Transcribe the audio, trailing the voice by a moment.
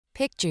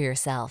Picture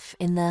yourself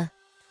in the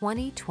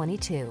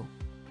 2022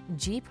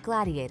 Jeep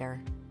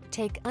Gladiator.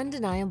 Take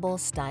undeniable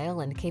style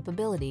and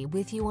capability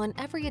with you on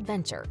every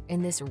adventure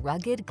in this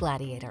rugged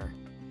Gladiator.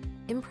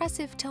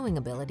 Impressive towing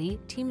ability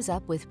teams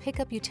up with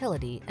pickup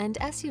utility and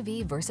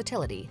SUV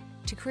versatility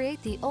to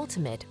create the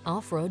ultimate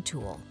off-road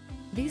tool.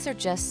 These are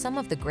just some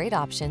of the great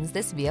options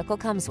this vehicle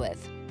comes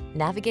with: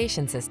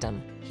 navigation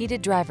system,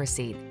 heated driver's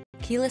seat,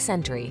 keyless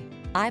entry,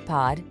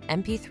 iPod,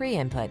 MP3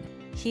 input,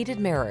 heated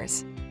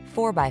mirrors,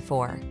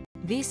 4x4,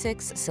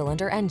 V6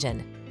 cylinder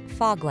engine,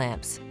 fog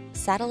lamps,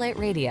 satellite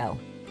radio,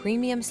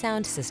 premium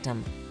sound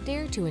system.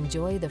 Dare to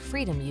enjoy the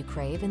freedom you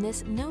crave in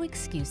this no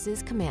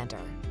excuses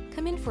Commander.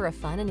 Come in for a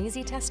fun and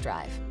easy test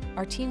drive.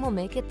 Our team will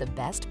make it the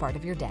best part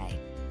of your day.